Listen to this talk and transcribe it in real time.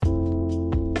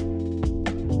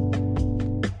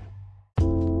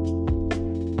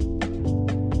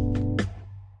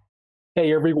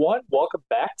Hey everyone, welcome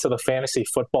back to the Fantasy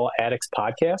Football Addicts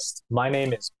podcast. My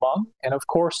name is Mung, and of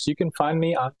course, you can find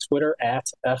me on Twitter at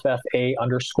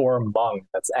FFA_Mung.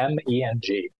 That's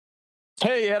MENG.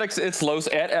 Hey addicts, it's Los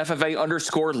at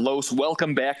FFA_Los.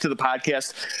 Welcome back to the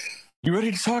podcast. You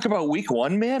ready to talk about week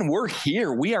one, man? We're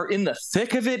here. We are in the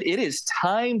thick of it. It is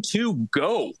time to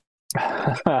go.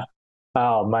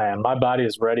 Oh man, my body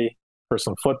is ready for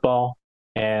some football.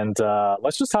 And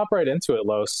let's just hop right into it,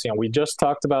 Los. We just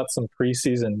talked about some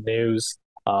preseason news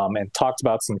and talked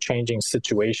about some changing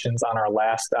situations on our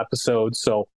last episode.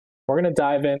 So we're going to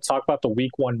dive in, talk about the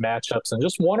week one matchups, and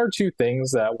just one or two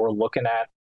things that we're looking at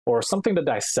or something to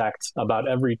dissect about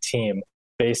every team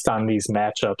based on these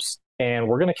matchups. And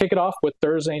we're going to kick it off with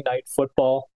Thursday Night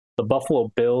Football, the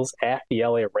Buffalo Bills at the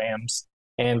LA Rams.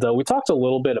 And we talked a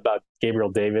little bit about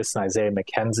Gabriel Davis and Isaiah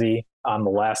McKenzie on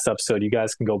the last episode. You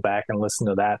guys can go back and listen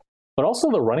to that. But also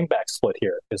the running back split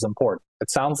here is important. It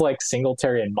sounds like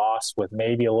Singletary and Moss with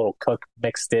maybe a little Cook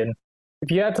mixed in. If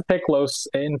you had to pick Los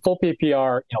in full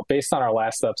PPR, based on our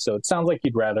last episode, it sounds like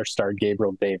you'd rather start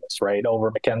Gabriel Davis, right,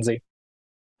 over McKenzie?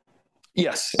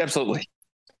 Yes, absolutely.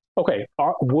 Okay.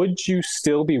 Would you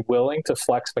still be willing to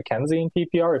flex McKenzie in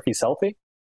PPR if he's healthy?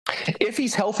 If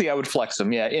he's healthy, I would flex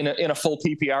him. Yeah, in a full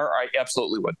PPR, I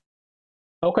absolutely would.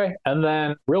 Okay, and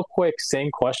then real quick,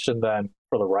 same question then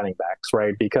for the running backs,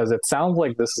 right? Because it sounds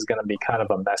like this is going to be kind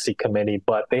of a messy committee,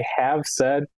 but they have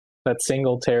said that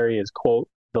Singletary is, quote,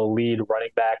 the lead running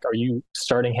back. Are you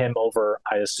starting him over,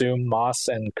 I assume, Moss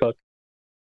and Cook?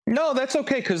 No, that's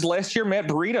okay, because last year Matt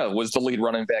Breida was the lead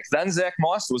running back. Then Zach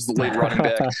Moss was the lead running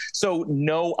back. So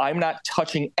no, I'm not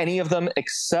touching any of them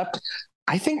except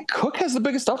I think Cook has the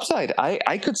biggest upside.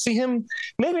 I could see him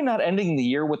maybe not ending the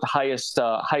year with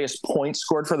the highest points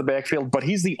scored for the backfield, but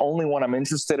he's the only one I'm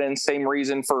interested in. Same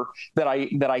reason for that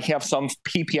I have some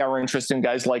PPR interest in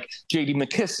guys like J.D.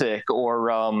 McKissick or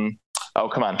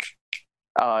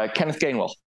Kenneth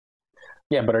Gainwell.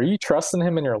 Yeah, but are you trusting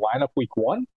him in your lineup week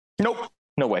one? Nope,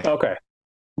 no way. Okay.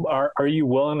 Are you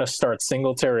willing to start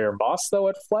Singletary or Moss though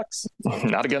at flex?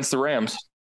 Not against the Rams.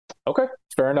 Okay,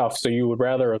 fair enough. So you would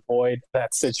rather avoid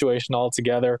that situation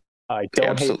altogether. I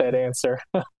don't hate that answer.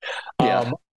 Yeah.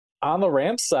 On the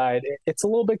Rams side, it's a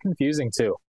little bit confusing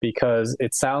too, because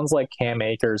it sounds like Cam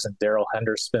Akers and Darrell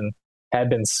Henderson had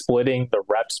been splitting the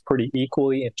reps pretty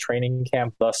equally in training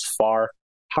camp thus far.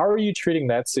 How are you treating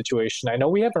that situation? I know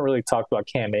we haven't really talked about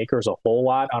Cam Akers a whole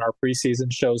lot on our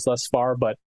preseason shows thus far,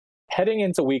 but heading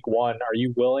into week one, are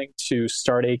you willing to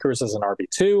start Akers as an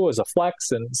RB2, as a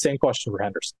flex? And same question for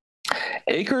Henderson.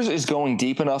 Akers is going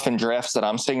deep enough in drafts that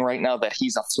I'm seeing right now that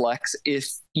he's a flex. If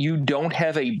you don't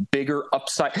have a bigger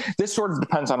upside, this sort of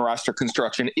depends on roster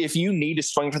construction. If you need to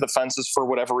swing for the fences for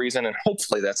whatever reason, and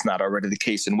hopefully that's not already the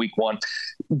case in week one,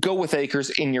 go with Akers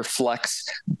in your flex.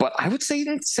 But I would say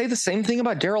the same thing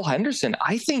about Darrell Henderson.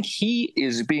 I think he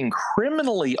is being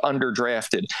criminally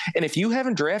underdrafted. And if you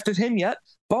haven't drafted him yet,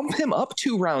 bump him up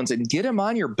 2 rounds and get him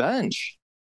on your bench.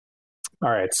 All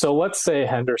right, so let's say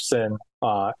Henderson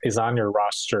is on your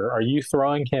roster. Are you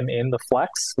throwing him in the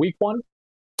flex week one?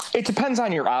 It depends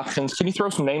on your options. Can you throw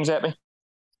some names at me?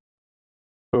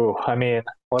 Ooh, I mean,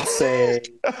 let's say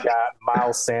you got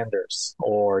Miles Sanders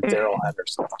or Darrell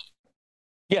Henderson.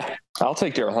 Yeah, I'll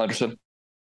take Darrell Henderson.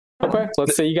 Okay,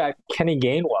 let's say you got Kenny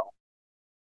Gainwell.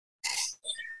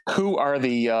 Who are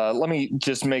the let me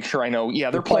just make sure I know.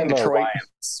 Yeah, they're playing Detroit.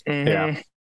 Mm-hmm. Yeah.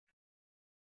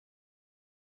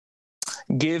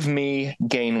 Give me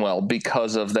Gainwell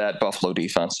because of that Buffalo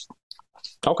defense.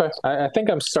 Okay. I think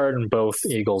I'm starting both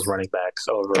Eagles running backs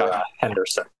over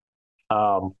Henderson.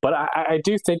 But I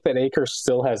do think that Akers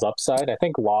still has upside. I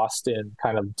think lost in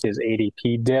kind of his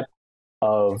ADP dip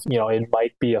of, it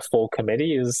might be a full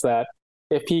committee is that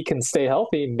if he can stay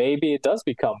healthy, maybe it does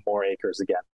become more Akers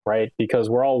again, right? Because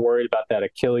we're all worried about that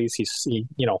Achilles. He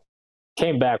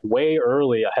came back way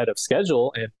early ahead of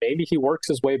schedule, and maybe he works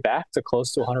his way back to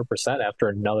close to 100% after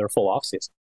another full offseason.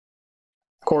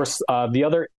 Of course, the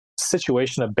other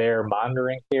situation of bear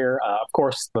monitoring here, of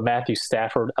course, the Matthew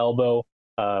Stafford elbow,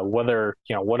 whether,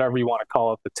 whatever you want to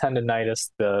call it, the tendonitis,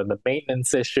 the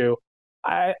maintenance issue.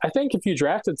 I think if you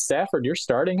drafted Stafford, you're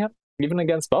starting him even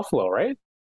against Buffalo, right?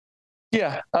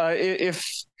 Yeah.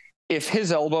 If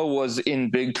his elbow was in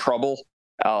big trouble,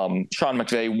 Sean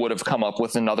McVay would have come up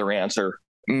with another answer,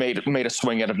 made a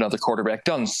swing at another quarterback,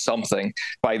 done something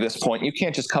by this point. You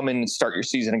can't just come in and start your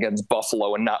season against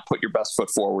Buffalo and not put your best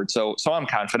foot forward. So I'm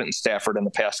confident in Stafford in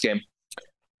the pass game.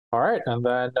 All right. And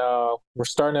then we're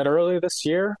starting it early this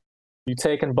year. You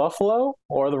taking Buffalo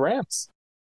or the Rams?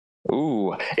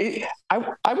 Ooh, I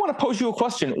want to pose you a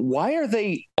question. Why are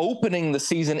they opening the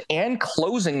season and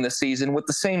closing the season with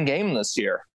the same game this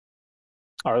year?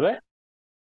 Are they?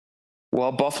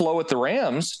 Well, Buffalo at the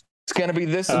Rams. It's going to be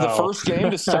the first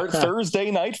game to start Thursday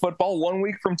night football 1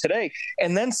 week from today,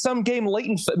 and then some game late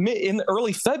in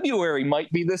early February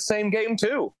might be the same game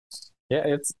too. Yeah,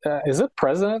 it's is it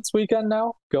President's Weekend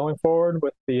now going forward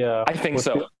with the I think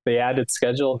so. The added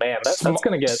schedule. Man, that's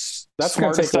going to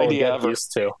take a little to get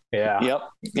used to. Yeah. Yep.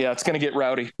 Yeah, it's going to get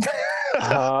rowdy.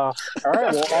 All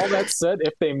right. Well, all that said,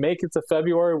 if they make it to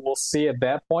February, we'll see at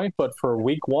that point. But for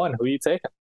week 1, who are you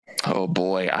taking? Oh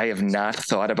boy, I have not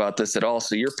thought about this at all.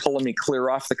 So you're pulling me clear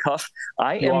off the cuff.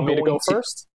 You want me to go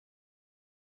first?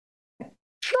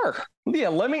 Sure. Yeah.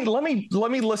 Let me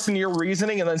listen to your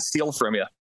reasoning and then steal from you.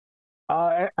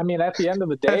 I mean, at the end of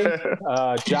the day,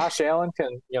 Josh Allen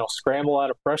can, scramble out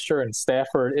of pressure, and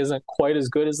Stafford isn't quite as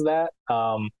good as that.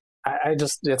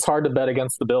 It's hard to bet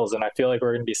against the Bills, and I feel like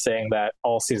we're going to be saying that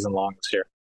all season long this year.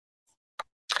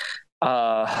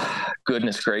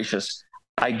 Goodness gracious.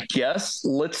 I guess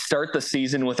let's start the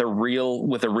season with a real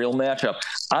matchup.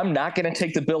 I'm not going to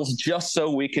take the Bills just so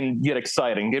we can get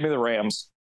exciting. Give me the Rams.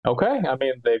 Okay. I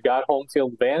mean, they've got home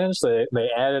field advantage. They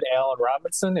added Allen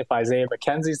Robinson. If Isaiah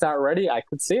McKenzie's not ready, I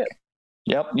could see it.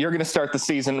 Yep. You're going to start the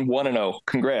season 1-0.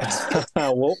 Congrats.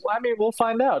 Well, I mean, we'll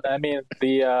find out. I mean,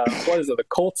 the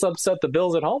Colts upset the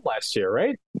Bills at home last year,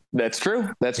 right? That's true.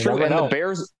 That's true.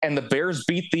 And the Bears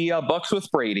beat the Bucks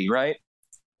with Brady, right?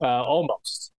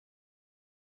 Almost.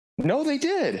 No, they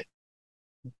did.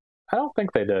 I don't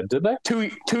think they did. Did they?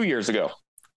 2 years ago.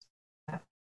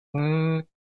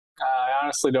 I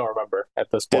honestly don't remember at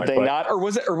this point. Did they not, or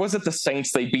was it the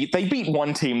Saints they beat? They beat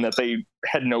one team that they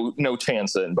had no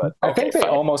chance in. But I think they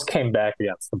almost came back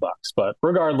against the Bucks. But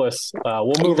regardless,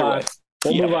 we'll move on.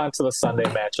 We'll move on to the Sunday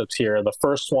matchups here. The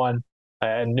first one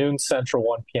at noon Central,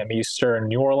 1 p.m. Eastern.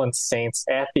 New Orleans Saints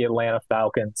at the Atlanta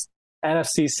Falcons.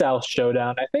 NFC South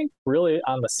showdown. I think really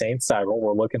on the Saints side, what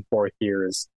we're looking for here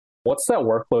is what's that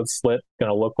workload split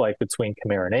going to look like between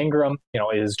Kamara and Ingram?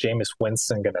 Is Jameis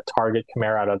Winston going to target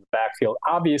Kamara out of the backfield?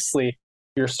 Obviously,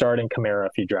 you're starting Kamara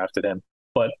if you drafted him.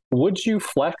 But would you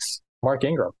flex Mark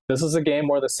Ingram? This is a game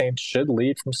where the Saints should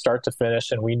lead from start to finish,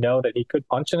 and we know that he could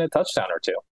punch in a touchdown or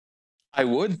two. I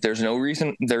would. There's no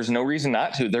reason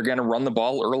not to. They're going to run the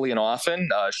ball early and often.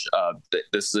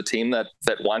 This is a team that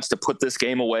wants to put this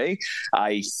game away.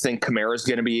 I think Kamara is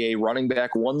going to be a running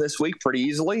back 1 this week pretty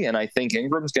easily, and I think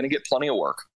Ingram's going to get plenty of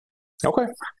work. Okay.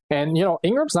 And,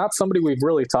 Ingram's not somebody we've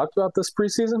really talked about this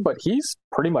preseason, but he's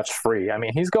pretty much free. I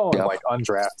mean, he's going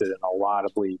undrafted in a lot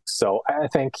of leagues. So I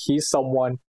think he's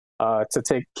someone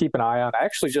to keep an eye on. I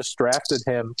actually just drafted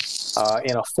him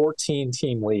in a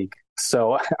 14-team league.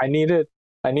 So I needed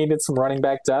some running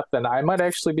back depth, and I might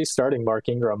actually be starting Mark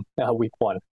Ingram week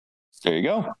 1. There you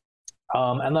go.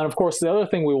 And then, of course, the other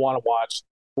thing we want to watch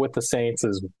with the Saints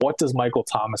is what does Michael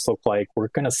Thomas look like? We're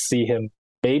going to see him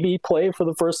maybe play for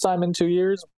the first time in 2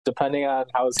 years, depending on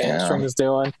how his hamstring is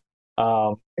doing.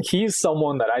 He's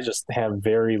someone that I just have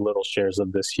very little shares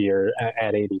of this year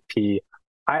at ADP.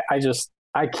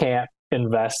 I can't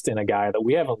invest in a guy that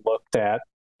we haven't looked at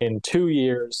in 2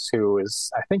 years, who is,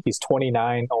 I think he's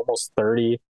 29, almost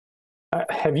 30.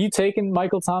 Have you taken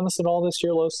Michael Thomas at all this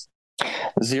year, Los?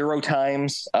 0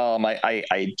 times.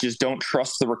 I just don't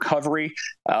trust the recovery.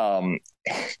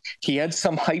 He had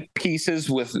some hype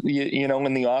pieces with, in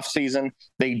the offseason.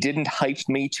 They didn't hype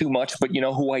me too much, but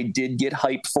who I did get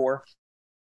hyped for?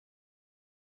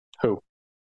 Who?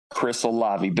 Chris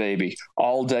Olave, baby.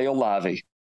 All day Olave.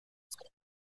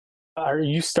 Are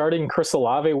you starting Chris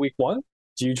Olave week 1?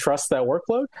 Do you trust that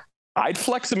workload? I'd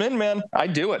flex him in, man.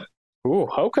 I'd do it. Ooh,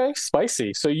 okay.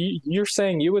 Spicy. So you're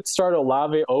saying you would start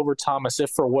Olave over Thomas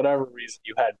if for whatever reason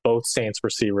you had both Saints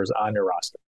receivers on your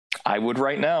roster? I would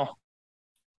right now.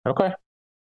 Okay.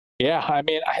 Yeah, I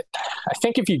mean, I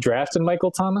think if you drafted Michael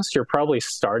Thomas, you're probably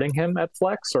starting him at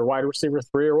flex or wide receiver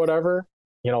 3 or whatever,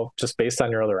 just based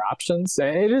on your other options.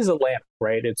 And it is Atlanta,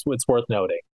 right? It's worth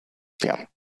noting. Yeah.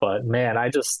 But, man,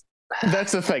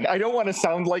 that's the thing. I don't want to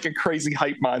sound like a crazy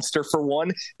hype monster. For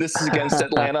one, this is against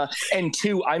Atlanta, and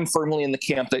 2, I'm firmly in the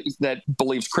camp that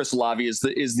believes Chris Olave is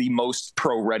the most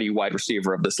pro-ready wide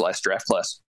receiver of this last draft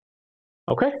class.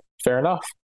 Okay, fair enough.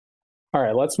 All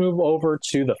right, let's move over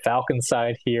to the Falcons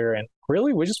side here, and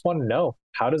really, we just want to know,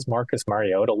 how does Marcus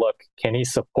Mariota look? Can he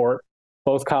support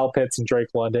both Kyle Pitts and Drake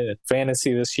London in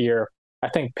fantasy this year? I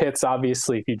think Pitts,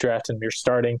 obviously, if you draft him, you're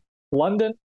starting.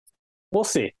 London, we'll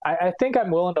see. I think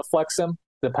I'm willing to flex him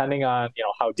depending on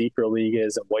how deep your league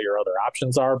is and what your other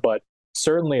options are, but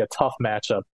certainly a tough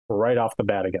matchup right off the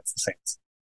bat against the Saints.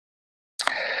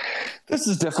 This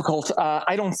is difficult.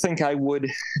 I don't think I would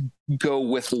go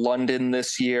with London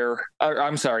this year.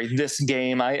 I'm sorry, this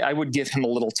game. I would give him a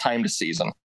little time to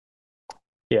season.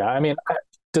 Yeah, I mean,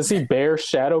 does he bear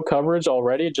shadow coverage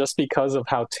already just because of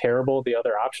how terrible the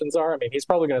other options are? I mean, he's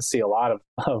probably going to see a lot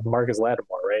of Marcus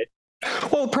Lattimore, right?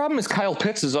 Well, the problem is Kyle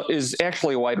Pitts is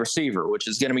actually a wide receiver, which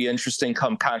is going to be interesting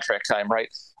come contract time, right?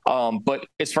 But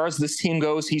as far as this team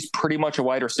goes, he's pretty much a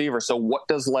wide receiver. So what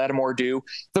does Lattimore do?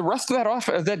 The rest of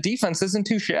that defense isn't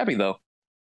too shabby, though.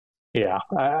 Yeah,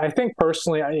 I think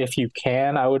personally, if you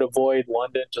can, I would avoid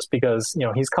London just because,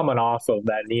 he's coming off of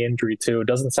that knee injury too. It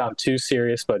doesn't sound too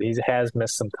serious, but he has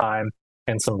missed some time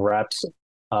and some reps.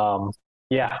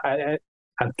 Yeah,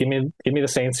 give me the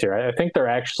Saints here. I think they're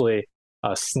actually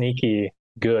sneaky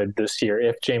good this year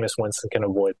if Jameis Winston can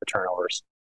avoid the turnovers.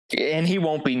 And he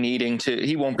won't be needing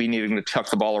to chuck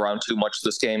the ball around too much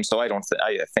this game. So I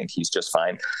think he's just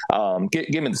fine.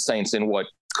 Give me the Saints in what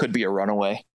could be a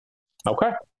runaway.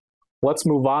 Okay. Let's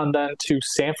move on then to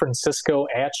San Francisco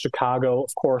at Chicago.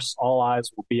 Of course, all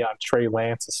eyes will be on Trey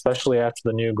Lance, especially after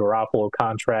the new Garoppolo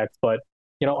contract. But,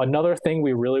 another thing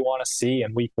we really want to see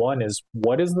in week one is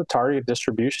what is the target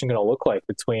distribution going to look like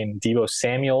between Deebo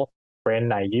Samuel, Brandon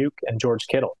Ayuk, and George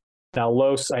Kittle? Now,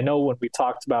 Los, I know when we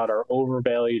talked about our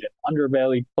overvalued and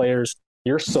undervalued players,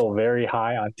 you're still very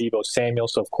high on Deebo Samuel.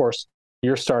 So, of course,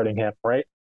 you're starting him, right?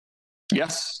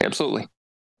 Yes, absolutely.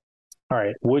 All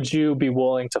right. Would you be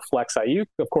willing to flex Ayuk?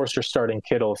 Of course, you're starting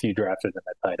Kittle if you drafted him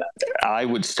at tight end. I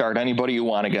would start anybody you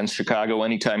want against Chicago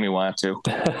anytime you want to.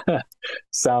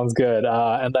 Sounds good.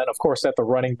 And then, of course, at the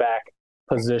running back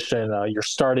position, you're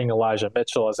starting Elijah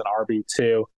Mitchell as an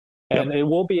RB2. And It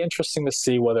will be interesting to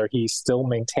see whether he still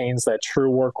maintains that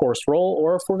true workhorse role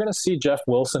or if we're going to see Jeff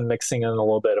Wilson mixing in a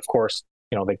little bit. Of course,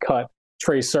 they cut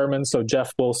Trey Sermon, so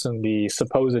Jeff Wilson, the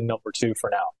supposed number 2 for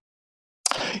now.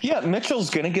 Yeah, Mitchell's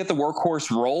going to get the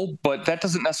workhorse role, but that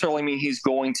doesn't necessarily mean he's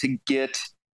going to get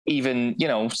even,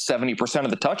 70% of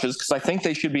the touches, because I think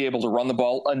they should be able to run the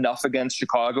ball enough against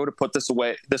Chicago to put this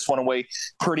one away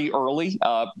pretty early.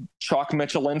 Chalk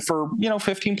Mitchell in for,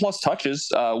 15 plus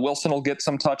touches. Wilson will get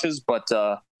some touches, but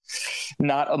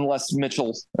not unless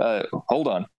Mitchell, hold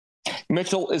on.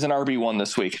 Mitchell is an RB1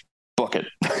 this week. Book it.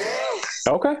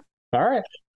 Okay. All right.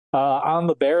 On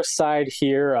the Bears side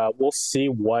here, we'll see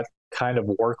what kind of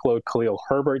workload Khalil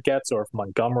Herbert gets, or if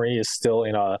Montgomery is still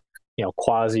in a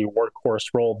quasi workhorse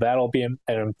role. That'll be an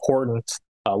important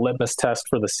litmus test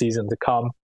for the season to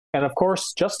come. And of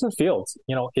course, Justin Fields.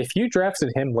 If you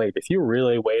drafted him late, if you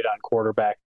really weighed on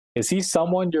quarterback, is he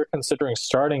someone you're considering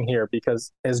starting here?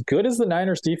 Because as good as the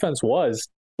Niners defense was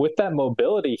with that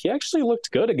mobility, he actually looked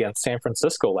good against San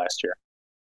Francisco last year.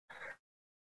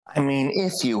 I mean,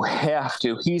 if you have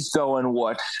to, he's going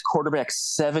quarterback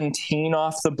 17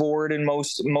 off the board in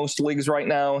most leagues right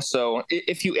now. So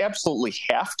if you absolutely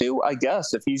have to, I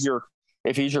guess if he's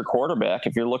your quarterback,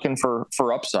 if you're looking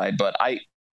for upside, but I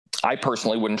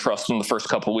personally wouldn't trust him the first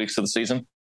couple of weeks of the season.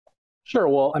 Sure.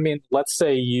 Well, I mean, let's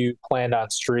say you planned on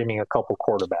streaming a couple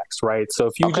quarterbacks, right? So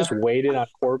if you just waited on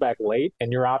quarterback late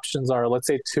and your options are, let's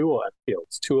say, Tua and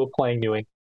Fields, Tua playing New England.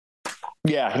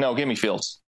 Yeah, no, give me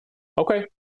Fields. Okay.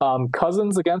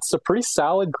 Cousins against a pretty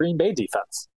solid Green Bay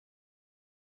defense.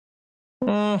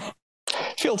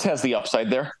 Fields has the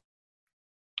upside there.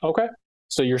 Okay.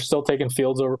 So you're still taking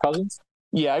Fields over Cousins?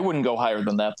 Yeah, I wouldn't go higher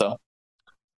than that, though.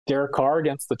 Derek Carr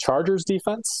against the Chargers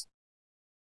defense?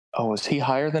 Oh, is he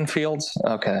higher than Fields?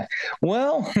 Okay.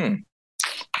 Well,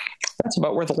 that's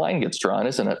about where the line gets drawn,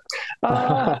 isn't it?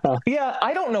 Yeah,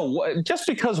 I don't know. Just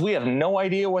because we have no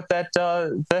idea what that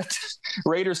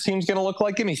Raiders team's going to look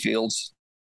like, give me Fields.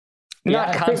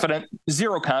 Not confident.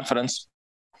 Zero confidence.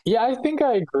 Yeah, I think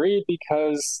I agree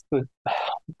because,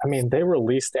 they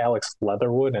released Alex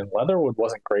Leatherwood, and Leatherwood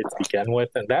wasn't great to begin with,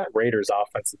 and that Raiders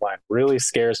offensive line really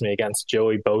scares me against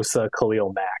Joey Bosa,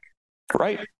 Khalil Mack.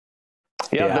 Right.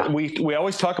 Yeah. We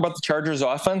always talk about the Chargers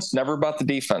offense, never about the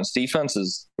defense. Defense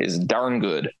is darn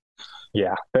good.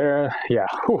 Yeah,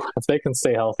 if they can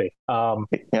stay healthy.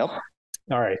 Yep. All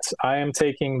right, I am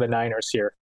taking the Niners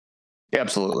here.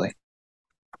 Absolutely.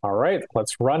 All right,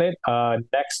 let's run it.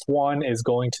 Next one is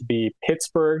going to be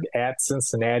Pittsburgh at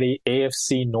Cincinnati,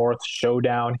 AFC North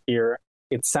showdown here.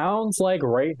 It sounds like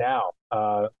right now,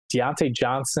 Deontay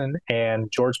Johnson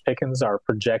and George Pickens are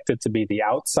projected to be the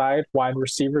outside wide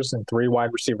receivers in 3 wide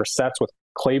receiver sets with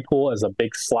Claypool as a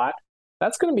big slot.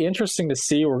 That's going to be interesting to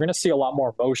see. We're going to see a lot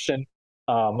more motion,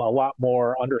 a lot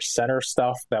more under center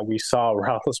stuff that we saw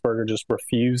Roethlisberger just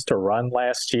refuse to run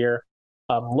last year.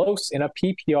 Los, in a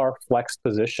PPR flex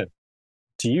position,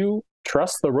 do you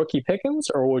trust the rookie Pickens,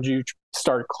 or would you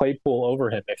start Claypool over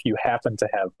him if you happen to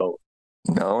have both?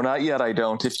 No, not yet. I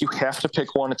don't. If you have to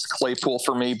pick one, it's Claypool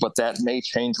for me, but that may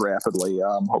change rapidly.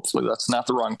 Hopefully, that's not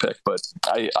the wrong pick, but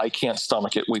I can't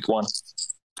stomach it week one.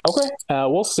 Okay,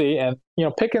 we'll see. And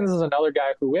Pickens is another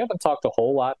guy who we haven't talked a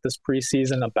whole lot this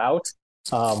preseason about.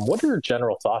 What are your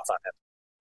general thoughts on him?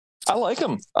 I like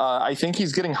him. I think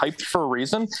he's getting hyped for a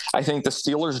reason. I think the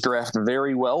Steelers draft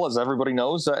very well, as everybody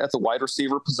knows, at the wide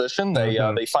receiver position. They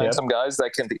find some guys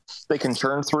that they can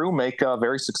churn through, make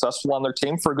very successful on their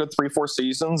team for a good 3-4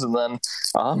 seasons, and then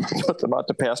put them out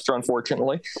to pasture,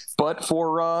 unfortunately. But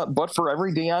for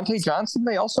every Deontay Johnson,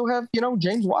 they also have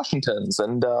James Washingtons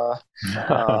and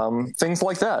things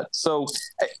like that. So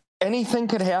anything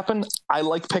could happen. I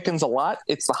like Pickens a lot.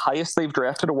 It's the highest they've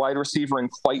drafted a wide receiver in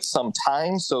quite some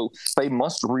time, so they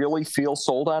must really feel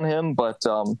sold on him. But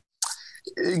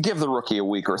give the rookie a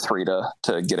week or 3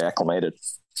 to get acclimated.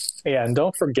 Yeah, and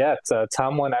don't forget,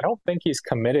 Tomlin, I don't think he's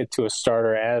committed to a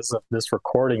starter as of this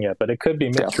recording yet, but it could be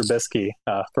Mitch Trubisky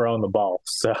throwing the ball.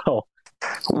 So...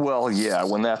 Well, yeah,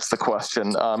 when that's the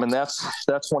question. And that's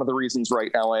one of the reasons right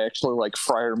now I actually like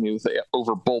Freiermuth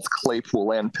over both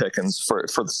Claypool and Pickens for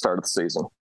the start of the season.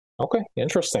 Okay,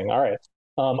 interesting. All right.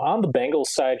 On the Bengals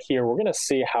side here, we're going to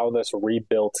see how this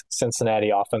rebuilt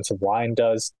Cincinnati offensive line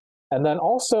does. And then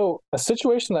also a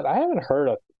situation that I haven't heard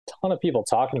a ton of people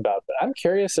talking about, but I'm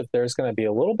curious if there's going to be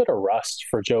a little bit of rust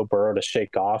for Joe Burrow to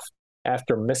shake off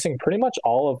after missing pretty much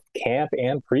all of camp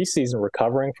and preseason,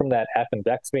 recovering from that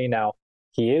appendectomy. Now,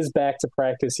 he is back to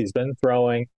practice. He's been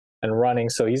throwing and running,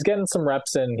 so he's getting some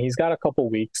reps in. He's got a couple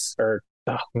weeks,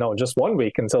 just 1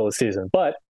 week until the season.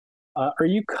 But are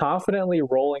you confidently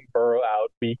rolling Burrow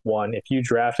out week one if you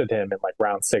drafted him in like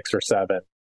round 6 or 7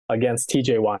 against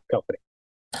TJ Watt Company?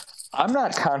 I'm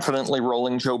not confidently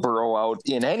rolling Joe Burrow out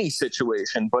in any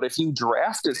situation, but if you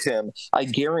drafted him, I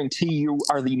guarantee you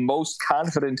are the most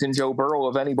confident in Joe Burrow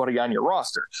of anybody on your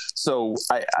roster. So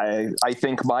I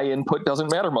think my input doesn't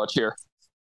matter much here.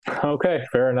 Okay,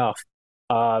 fair enough.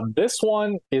 This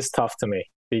one is tough to me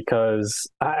because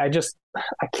I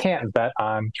can't bet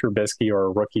on Trubisky or a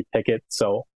rookie Pickett,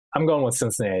 so I'm going with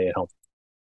Cincinnati at home.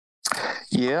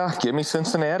 Yeah, give me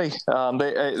Cincinnati.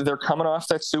 They're coming off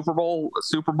that Super Bowl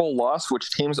loss,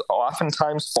 which teams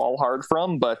oftentimes fall hard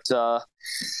from. But I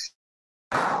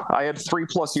had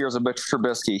 3+ years of Mitch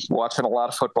Trubisky, watching a lot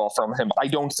of football from him. I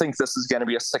don't think this is going to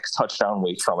be a 6-touchdown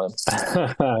week from him.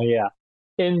 Yeah.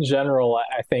 In general,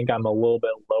 I think I'm a little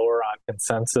bit lower on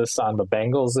consensus on the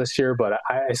Bengals this year, but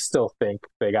I still think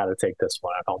they got to take this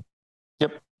one at home.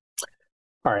 Yep.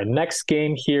 All right, next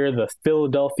game here, the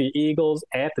Philadelphia Eagles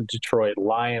at the Detroit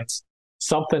Lions.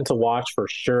 Something to watch for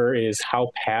sure is how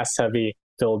pass-heavy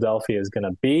Philadelphia is going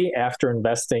to be after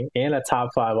investing in a top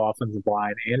 5 offensive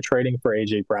line and trading for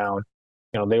A.J. Brown.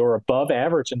 They were above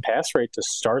average in pass rate to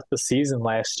start the season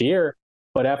last year,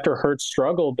 but after Hurts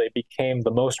struggled, they became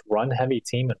the most run-heavy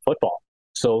team in football.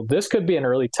 So this could be an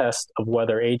early test of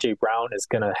whether A.J. Brown is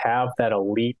going to have that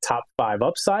elite top 5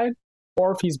 upside,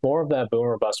 or if he's more of that boom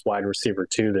or bust wide receiver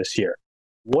 2 this year.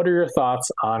 What are your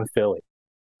thoughts on Philly?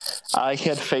 I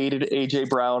had faded A.J.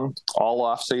 Brown all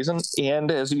offseason, and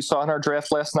as you saw in our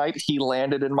draft last night, he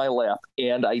landed in my lap,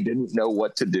 and I didn't know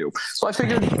what to do. So I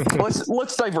figured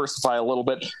let's diversify a little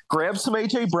bit, grab some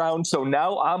A.J. Brown. So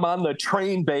now I'm on the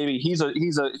train, baby. He's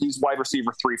wide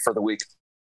receiver 3 for the week.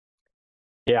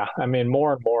 Yeah, I mean,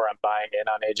 more and more I'm buying in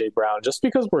on A.J. Brown just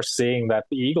because we're seeing that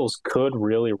the Eagles could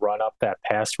really run up that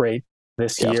pass rate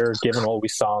this year, given what we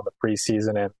saw in the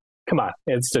preseason. And come on,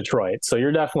 it's Detroit. So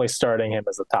you're definitely starting him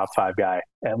as a top 5 guy,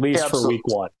 at least for week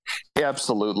one.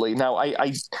 Absolutely. Now,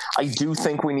 I do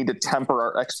think we need to temper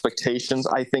our expectations.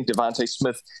 I think Devontae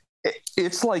Smith,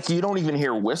 it's like you don't even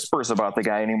hear whispers about the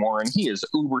guy anymore, and he is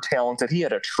uber talented. He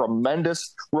had a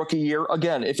tremendous rookie year.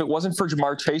 Again, if it wasn't for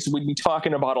Jamar Chase, we'd be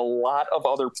talking about a lot of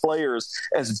other players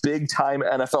as big-time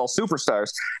NFL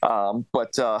superstars.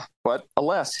 But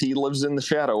alas, he lives in the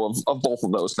shadow of both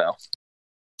of those now.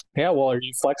 Yeah, well, are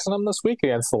you flexing him this week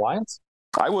against the Lions?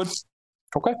 I would.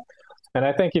 Okay. And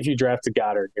I think if you drafted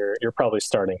Goddard, you're probably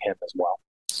starting him as well.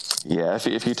 Yeah,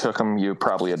 if you took him, you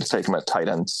probably had to take him at tight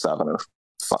end 7 or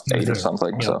 8 or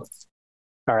something. Yeah. So.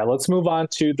 All right, let's move on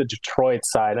to the Detroit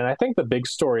side. And I think the big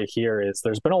story here is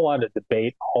there's been a lot of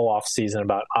debate all offseason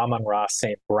about Amon-Ra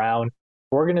St. Brown.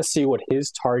 We're going to see what his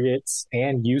targets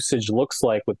and usage looks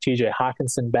like with TJ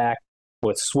Hawkinson back,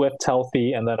 with Swift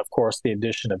healthy, and then, of course, the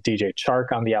addition of DJ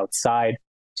Chark on the outside.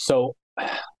 So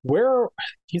where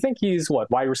do you think he's,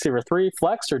 wide receiver 3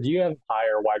 flex, or do you have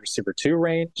higher wide receiver 2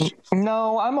 range?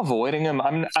 No, I'm avoiding him.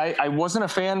 I wasn't a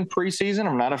fan preseason.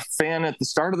 I'm not a fan at the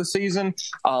start of the season.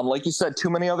 Like you said, too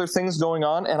many other things going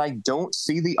on, and I don't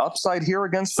see the upside here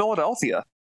against Philadelphia.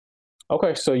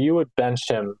 Okay, so you would bench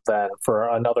him then for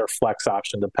another flex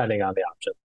option, depending on the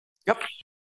option. Yep.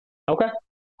 Okay.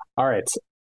 All right.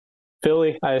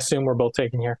 Philly, I assume we're both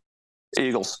taking here.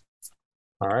 Eagles.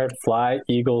 All right. Fly,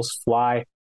 Eagles, fly.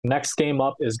 Next game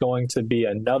up is going to be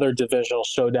another divisional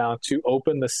showdown to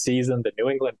open the season. The New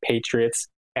England Patriots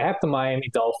at the Miami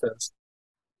Dolphins.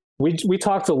 We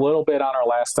talked a little bit on our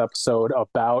last episode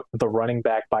about the running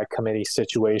back by committee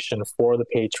situation for the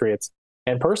Patriots.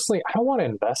 And personally, I don't want to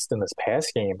invest in this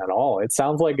pass game at all. It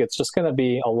sounds like it's just going to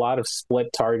be a lot of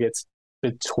split targets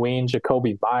between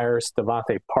Jacoby Myers,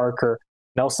 Devontae Parker.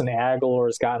 Nelson Aguilar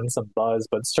has gotten some buzz,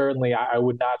 but certainly I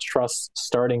would not trust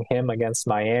starting him against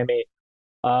Miami.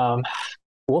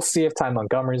 We'll see if Ty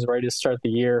Montgomery's ready to start the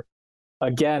year.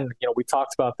 Again, we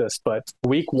talked about this, but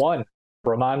week one,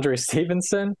 Ramondre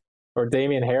Stevenson or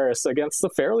Damian Harris against the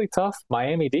fairly tough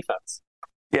Miami defense.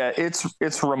 Yeah, it's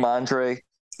Ramondre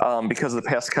because of the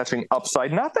pass catching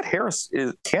upside. Not that Harris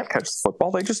can't catch the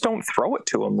football; they just don't throw it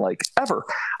to him like ever.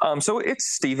 So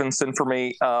it's Stevenson for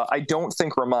me. I don't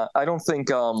think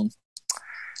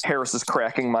Harris is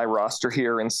cracking my roster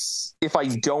here, and if I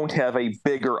don't have a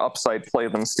bigger upside play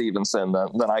than Stevenson,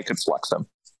 then I could flex him.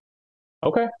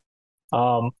 Okay.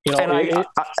 And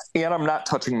I'm not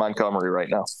touching Montgomery right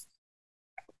now.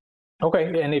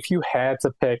 Okay, and if you had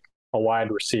to pick a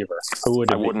wide receiver, who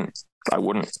would it be? I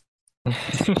wouldn't.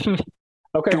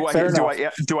 Okay,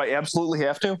 do I absolutely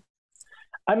have to?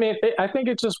 I mean, I think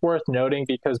it's just worth noting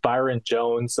because Byron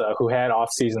Jones, who had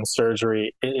off-season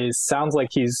surgery, sounds like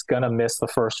he's going to miss the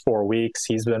first 4 weeks.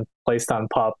 He's been placed on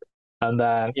PUP. And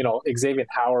then, Xavier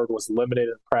Howard was limited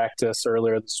in practice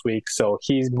earlier this week, so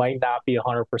he might not be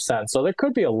 100%. So there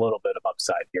could be a little bit of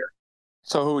upside here.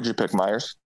 So who would you pick,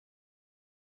 Myers?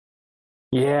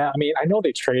 Yeah, I mean, I know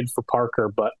they traded for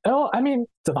Parker, but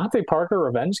Devontae Parker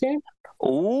revenge game?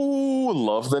 Ooh,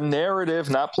 love the narrative.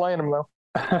 Not playing him, though.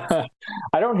 I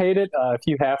don't hate it if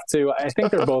you have to. I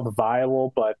think they're both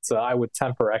viable, but I would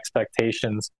temper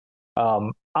expectations.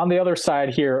 On the other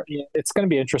side here, it's going to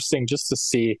be interesting just to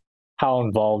see how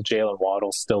involved Jalen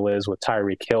Waddle still is with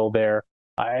Tyreek Hill there.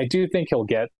 I do think he'll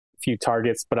get a few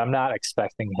targets, but I'm not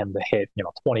expecting him to hit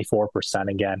 24%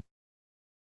 again.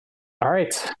 All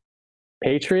right.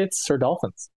 Patriots or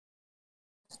Dolphins?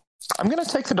 I'm going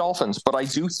to take the Dolphins, but I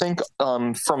do think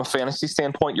from a fantasy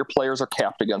standpoint, your players are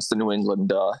capped against the New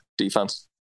England defense.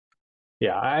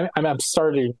 Yeah, I'm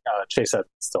starting Chase Edmonds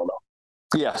still,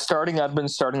 though. Yeah, starting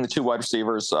Edmonds, starting the two wide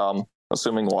receivers,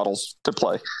 assuming Waddle's to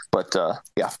play. But,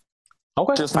 yeah.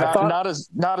 Okay. Just not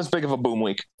as big of a boom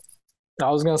week. I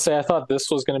was going to say, I thought this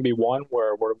was going to be one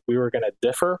where we were going to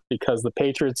differ because the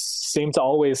Patriots seem to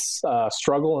always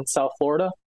struggle in South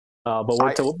Florida. But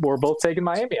we're both taking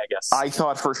Miami, I guess. I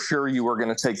thought for sure you were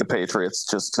going to take the Patriots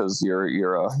just because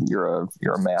you're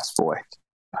a mass boy.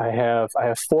 I have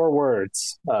 4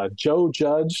 words: Joe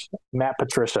Judge, Matt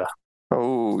Patricia.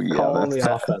 Oh yeah, calling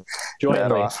the offense. Join that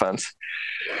me. Offense.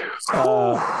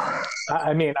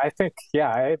 I mean, I think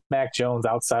I had Mac Jones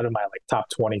outside of my top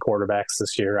 20 quarterbacks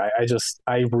this year.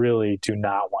 I really do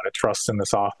not want to trust in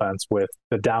this offense with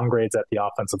the downgrades at the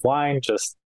offensive line.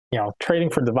 Just trading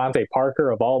for Devontae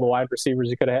Parker of all the wide receivers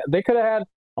you could have had. They could have had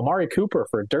Amari Cooper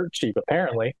for dirt cheap,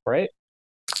 apparently, right?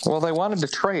 Well, they wanted to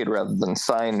trade rather than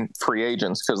sign free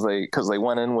agents because they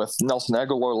went in with Nelson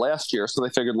Aguilar last year, so they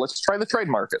figured let's try the trade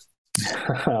market.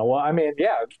 Well, I mean,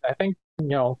 yeah, I think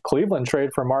Cleveland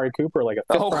traded for Amari Cooper like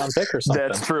a 5th round pick or something.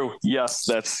 That's true. Yes,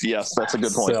 that's a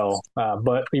good point. So,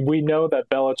 but we know that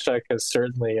Belichick has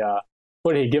certainly.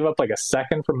 What did he give up, like a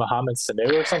second for Mohamed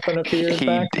Sanu or something a few years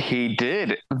back? He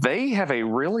did. They have a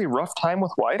really rough time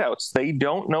with wideouts. They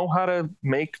don't know how to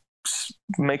make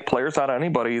players out of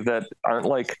anybody that aren't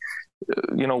like,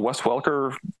 Wes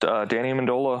Welker, Danny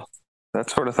Amendola,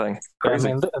 that sort of thing. Crazy.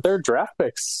 I mean, their draft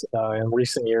picks in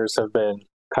recent years have been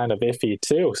kind of iffy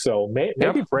too. So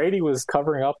maybe Brady was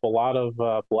covering up a lot of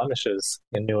blemishes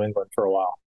in New England for a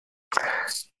while.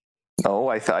 No,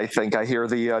 I think I hear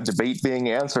the debate being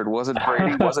answered. Was it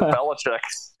Brady? Was it Belichick?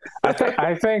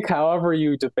 I think however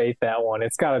you debate that one,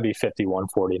 it's got to be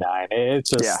 51-49. It's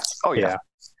just yeah.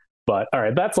 But all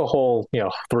right, that's a whole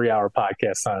 3-hour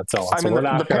podcast on its own. I mean,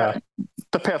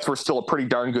 the Pats were still a pretty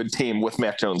darn good team with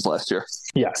Mac Jones last year.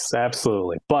 Yes,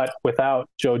 absolutely. But without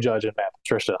Joe Judge and Matt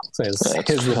Patricia, is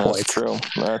the point.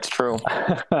 That's true.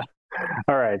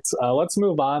 All right, let's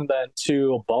move on then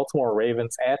to Baltimore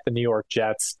Ravens at the New York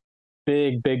Jets.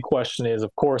 Big question is,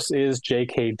 of course, is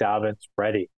J.K. Dobbins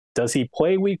ready? Does he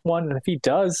play week 1? And if he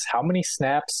does, how many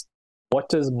snaps? What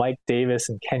does Mike Davis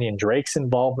and Kenyon Drake's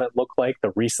involvement look like?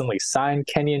 The recently signed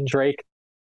Kenyon Drake.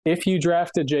 if you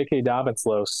drafted J.K. Dobbins,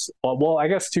 Los, well, I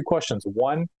guess two questions.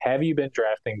 One, have you been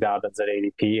drafting Dobbins at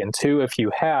ADP? And two, if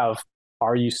you have,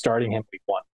 are you starting him week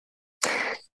one?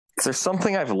 There's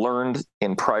something I've learned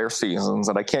in prior seasons,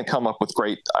 and I can't come up with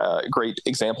great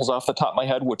examples off the top of my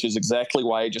head, which is exactly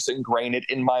why I just ingrain it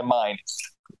in my mind.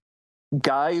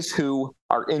 Guys who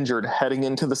are injured heading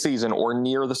into the season or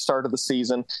near the start of the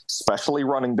season, especially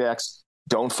running backs,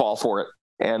 don't fall for it.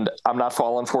 And I'm not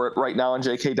falling for it right now in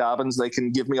J.K. Dobbins. They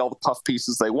can give me all the puff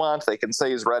pieces they want. They can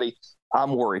say he's ready.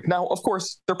 I'm worried. Now, of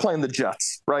course, they're playing the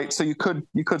Jets, right? So you could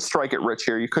strike it rich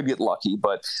here. You could get lucky,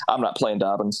 but I'm not playing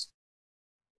Dobbins.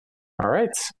 All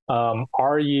right.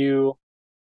 Are you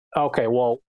okay?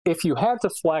 Well, if you had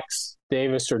to flex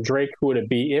Davis or Drake, who would it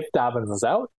be if Dobbins is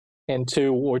out? And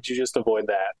two, would you just avoid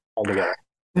that altogether?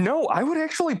 No, I would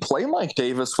actually play Mike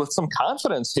Davis with some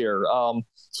confidence here.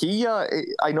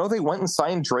 I know they went and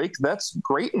signed Drake. That's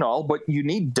great and all, but you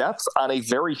need depth on a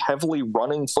very heavily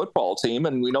running football team.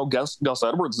 And we know Gus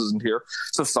Edwards isn't here.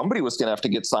 So somebody was going to have to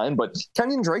get signed. But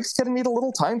Kenyon Drake's going to need a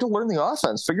little time to learn the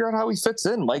offense, figure out how he fits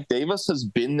in. Mike Davis has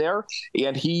been there,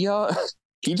 and he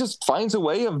just finds a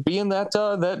way of being that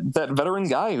veteran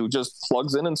guy who just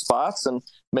plugs in spots and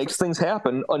makes things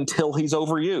happen until he's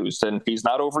overused. And he's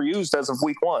not overused as of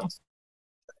week one.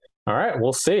 All right,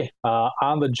 we'll see.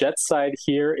 On the Jets side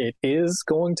here, it is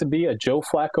going to be a Joe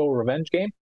Flacco revenge game.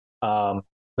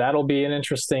 That'll be an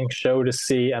interesting show to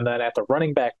see. And then at the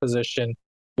running back position,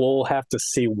 we'll have to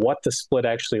see what the split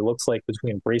actually looks like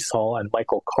between Breece Hall and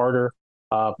Michael Carter.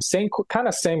 Same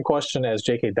question as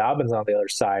J.K. Dobbins on the other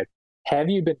side. Have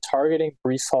you been targeting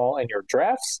Breece Hall in your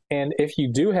drafts? And if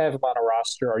you do have him on a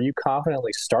roster, are you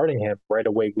confidently starting him right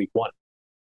away week one?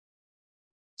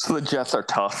 So the Jets are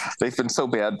tough. They've been so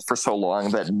bad for so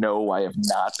long that no, I have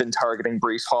not been targeting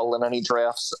Breece Hall in any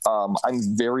drafts. I'm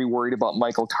very worried about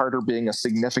Michael Carter being a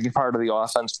significant part of the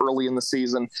offense early in the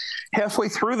season. Halfway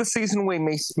through the season, we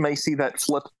may see that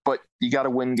flip, but you got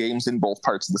to win games in both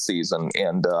parts of the season.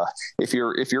 And if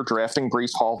you're drafting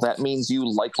Breece Hall, that means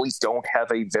you likely don't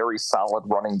have a very solid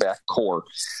running back core.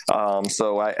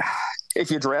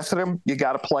 If you drafted him, you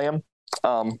got to play him.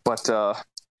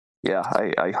 Yeah,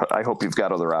 I hope you've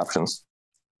got other options.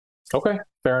 Okay,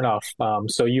 fair enough.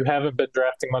 So you haven't been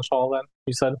drafting much Hall then,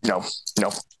 you said? No.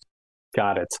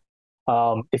 Got it.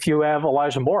 If you have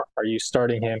Elijah Moore, are you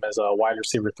starting him as a wide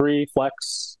receiver 3,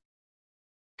 flex?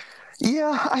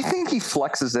 Yeah, I think he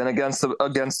flexes in against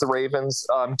the Ravens,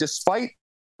 despite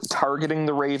targeting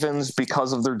the Ravens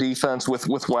because of their defense with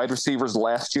wide receivers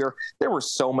last year. There were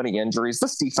so many injuries.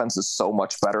 This defense is so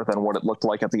much better than what it looked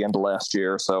like at the end of last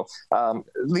year. So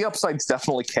the upside's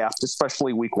definitely capped,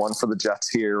 especially week one for the Jets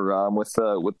here with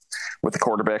the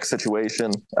quarterback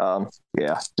situation.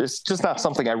 Just not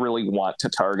something I really want to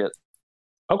target.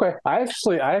 Okay, I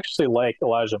actually like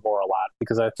Elijah Moore a lot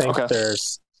because I think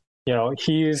there's,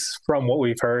 he's, from what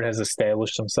we've heard, has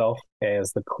established himself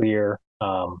as the clear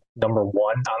number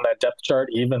one on that depth chart,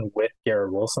 even with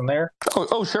Garrett Wilson there.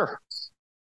 Oh, sure.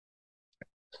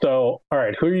 So, all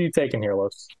right, who are you taking here,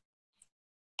 Los?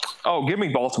 Oh, give me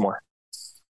Baltimore.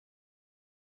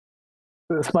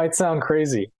 This might sound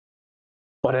crazy,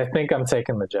 but I think I'm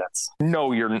taking the Jets.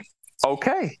 No, you're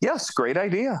okay. Yes, great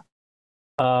idea.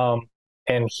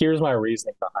 And here's my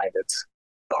reasoning behind it.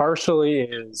 Partially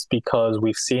is because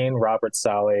we've seen Robert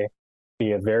Saleh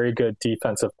be a very good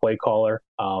defensive play caller,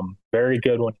 very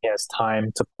good when he has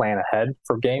time to plan ahead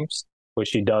for games, which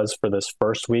he does for this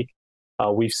first week.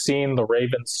 We've seen the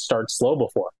Ravens start slow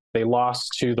before. They lost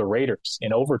to the Raiders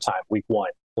in overtime week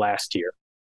one last year.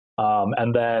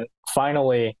 And then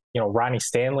finally, Ronnie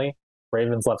Stanley,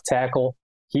 Ravens left tackle,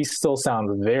 he still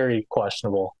sounds very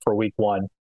questionable for week one.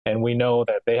 And we know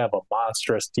that they have a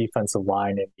monstrous defensive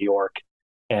line in New York.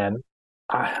 And,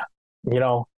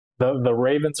 the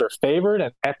Ravens are favored,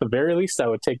 and at the very least, I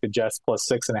would take the Jets plus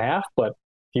 6.5. But if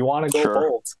you want to go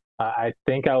bold, I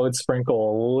think I would sprinkle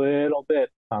a little bit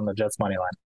on the Jets money line.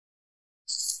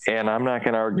 And I'm not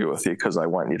going to argue with you because I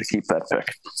want you to keep that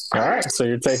pick. All right, so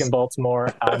you're taking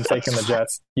Baltimore. I'm taking the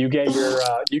Jets. You get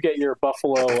your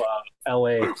Buffalo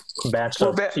LA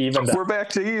matchup. We're back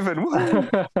to even.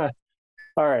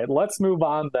 All right, let's move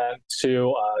on then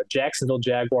to Jacksonville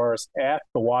Jaguars at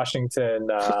the Washington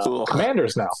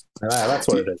Commanders now. That's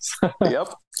what it is.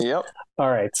 Yep. All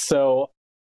right, so,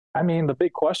 the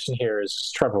big question here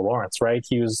is Trevor Lawrence, right?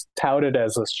 He was touted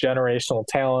as this generational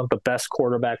talent, the best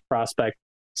quarterback prospect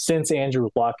since Andrew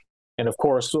Luck. And, of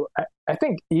course, I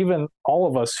think even all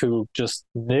of us who just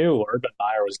knew Urban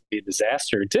Meyer was going to be a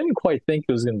disaster didn't quite think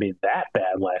it was going to be that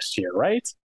bad last year, right?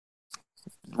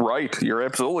 Right. You're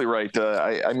absolutely right.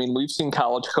 I mean, we've seen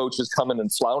college coaches come in and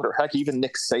flounder. Heck, even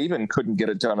Nick Saban couldn't get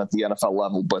it done at the NFL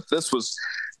level. But this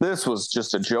was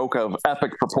just a joke of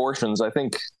epic proportions. I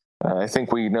think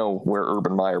we know where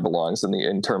Urban Meyer belongs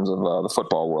in terms of the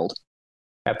football world.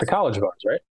 At the college bars,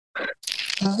 right?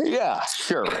 Yeah,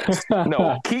 sure.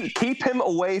 No, keep him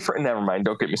away from. Never mind.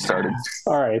 Don't get me started.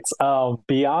 All right.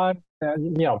 Beyond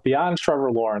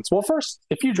Trevor Lawrence. Well, first,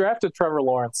 if you drafted Trevor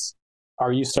Lawrence,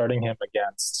 are you starting him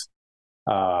against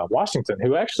Washington,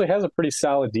 who actually has a pretty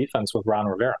solid defense with Ron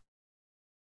Rivera?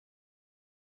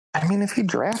 I mean, if you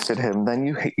drafted him, then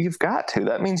you've got to.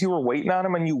 That means you were waiting on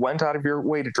him and you went out of your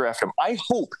way to draft him. I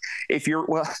hope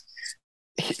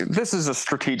this is a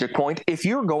strategic point. If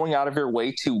you're going out of your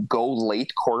way to go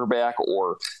late quarterback,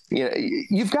 or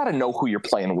you've got to know who you're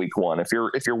playing week one. If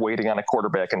you're waiting on a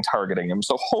quarterback and targeting him,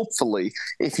 so hopefully,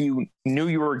 if you knew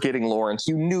you were getting Lawrence,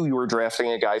 you knew you were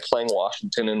drafting a guy playing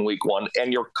Washington in week one,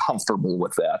 and you're comfortable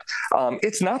with that.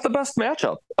 It's not the best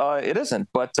matchup. It isn't,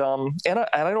 but and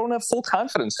I don't have full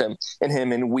confidence in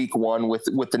him in week one with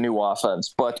the new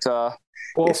offense, but.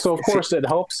 Of course, it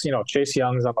helps, Chase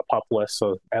Young's on the PUP list,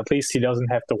 so at least he doesn't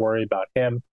have to worry about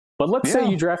him. But let's say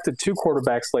you drafted two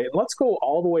quarterbacks late, and let's go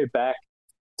all the way back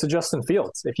to Justin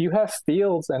Fields. If you have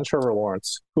Fields and Trevor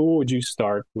Lawrence, who would you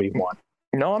start week one?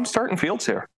 No, I'm starting Fields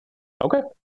here. Okay.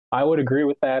 I would agree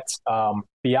with that.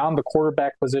 Beyond the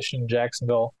quarterback position in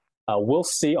Jacksonville, we'll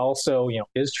see also,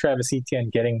 is Travis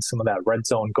Etienne getting some of that red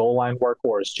zone goal line work,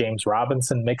 or is James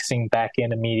Robinson mixing back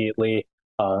in immediately?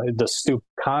 Does Stu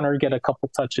Connor get a couple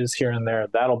touches here and there?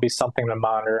 That'll be something to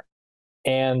monitor.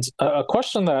 And a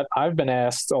question that I've been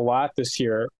asked a lot this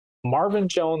year, Marvin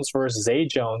Jones versus Zay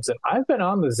Jones. And I've been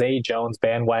on the Zay Jones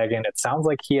bandwagon. It sounds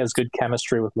like he has good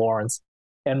chemistry with Lawrence.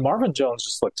 And Marvin Jones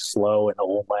just looked slow and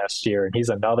old last year, and he's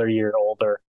another year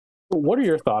older. What are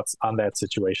your thoughts on that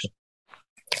situation?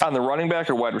 On the running back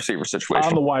or wide receiver situation?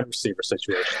 On the wide receiver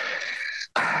situation.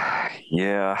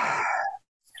 Yeah.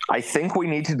 I think we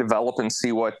need to develop and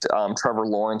see what Trevor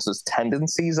Lawrence's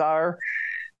tendencies are.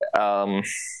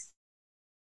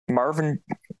 Marvin,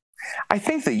 I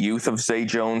think the youth of Zay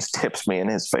Jones tips me in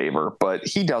his favor, but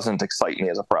he doesn't excite me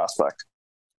as a prospect.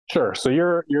 Sure. So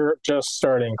you're just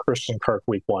starting Christian Kirk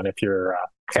week one if you're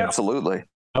absolutely.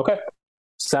 Okay.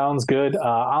 Sounds good.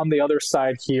 On the other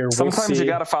side here, sometimes you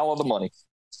got to follow the money.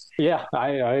 Yeah, I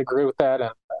agree with that,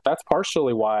 and that's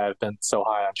partially why I've been so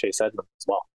high on Chase Edmonds as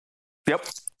well. Yep.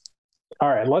 All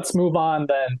right, let's move on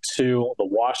then to the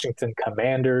Washington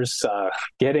Commanders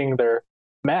getting their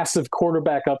massive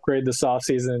quarterback upgrade this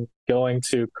offseason, going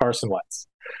to Carson Wentz.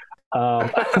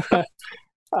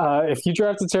 If you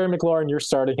drafted Terry McLaurin, you're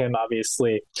starting him,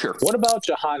 obviously. Sure. What about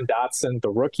Jahan Dotson? The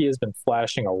rookie has been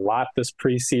flashing a lot this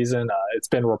preseason. It's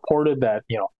been reported that,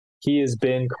 he has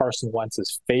been Carson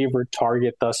Wentz's favorite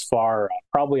target thus far,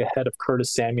 probably ahead of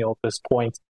Curtis Samuel at this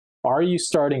point. Are you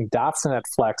starting Dotson at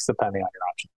flex, depending on your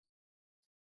option?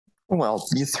 Well,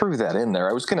 you threw that in there.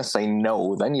 I was going to say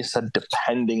no. Then you said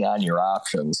depending on your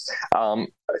options.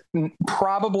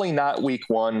 Probably not week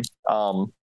one.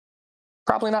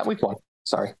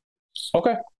 Sorry.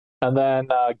 Okay. And then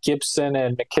Gibson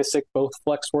and McKissick, both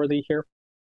flex worthy here?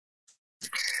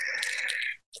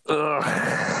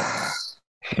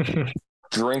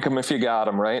 Drink them if you got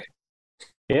them, right?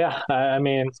 Yeah. I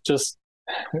mean, just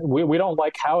we don't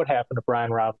like how it happened to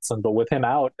Brian Robinson, but with him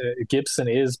out, Gibson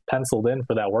is penciled in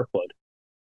for that workload.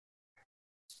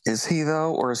 Is he,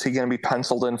 though? Or is he going to be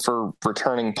penciled in for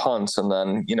returning punts and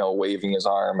then, waving his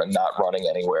arm and not running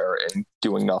anywhere and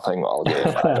doing nothing all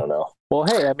game? I don't know. Well,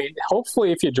 hey, I mean,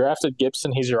 hopefully if you drafted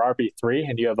Gibson, he's your RB3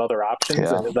 and you have other options.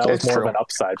 Yeah, and that was more of an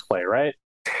upside play, right?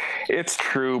 It's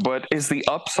true, but is the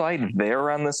upside there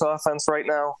on this offense right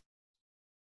now?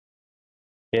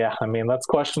 Yeah, I mean, that's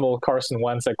questionable with Carson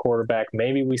Wentz at quarterback.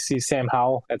 Maybe we see Sam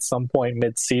Howell at some point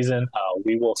mid-season.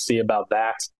 We will see about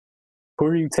that. Who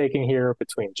are you taking here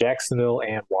between Jacksonville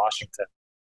and Washington?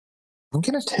 I'm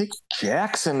going to take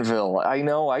Jacksonville. I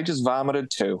know, I just vomited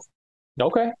too.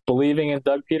 Okay, believing in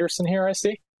Doug Peterson here, I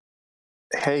see.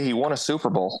 Hey, he won a Super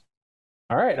Bowl.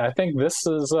 All right, I think this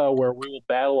is where we will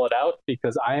battle it out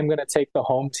because I am going to take the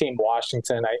home team,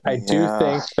 Washington. I do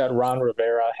think that Ron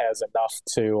Rivera has enough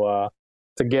to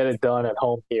get it done at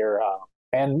home here.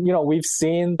 And, we've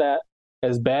seen that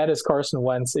as bad as Carson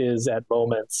Wentz is at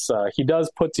moments, he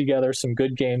does put together some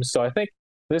good games. So I think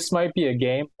this might be a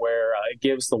game where it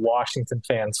gives the Washington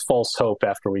fans false hope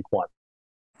after week one.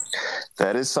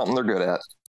 That is something they're good at.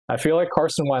 I feel like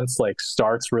Carson Wentz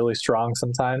starts really strong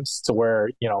sometimes to where,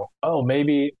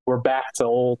 maybe we're back to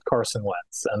old Carson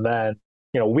Wentz. And then,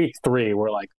 week 3,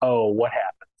 we're like, oh, what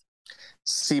happened?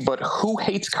 See, but who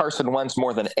hates Carson Wentz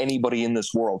more than anybody in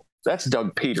this world? That's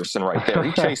Doug Peterson right there.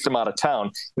 He chased him out of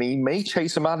town, and he may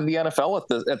chase him out of the NFL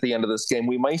at the end of this game.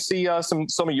 We might see some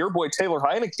of your boy Taylor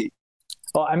Heineke.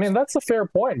 Well, I mean, that's a fair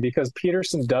point because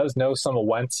Peterson does know some of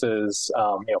Wentz's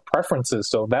preferences,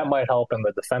 so that might help in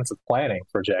the defensive planning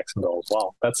for Jacksonville as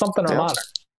well. That's something to monitor.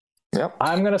 Yep.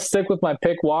 I'm going to stick with my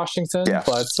pick, Washington,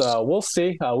 but we'll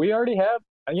see. We already have.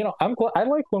 I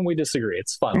like when we disagree.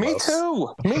 It's fun. Me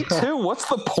too. What's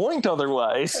the point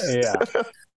otherwise? Yeah.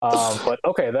 But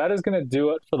okay, that is going to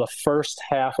do it for the first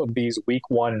half of these week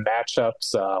 1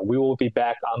 matchups. We will be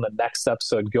back on the next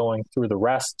episode going through the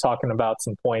rest, talking about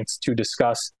some points to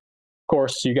discuss. Of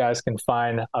course, you guys can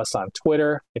find us on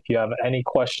Twitter. If you have any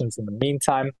questions in the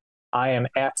meantime, I am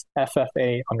at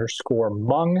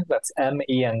FFA_Mung. That's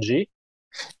MENG.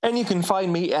 And you can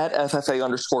find me at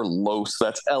FFA_Los.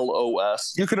 That's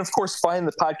LOS. You can, of course, find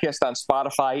the podcast on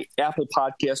Spotify, Apple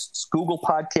Podcasts, Google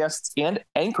Podcasts, and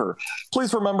Anchor.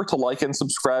 Please remember to like and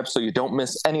subscribe so you don't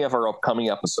miss any of our upcoming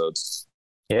episodes.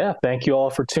 Yeah, thank you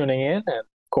all for tuning in. And,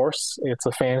 of course, it's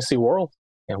a fantasy world,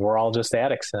 and we're all just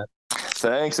addicts in it.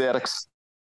 Thanks, addicts.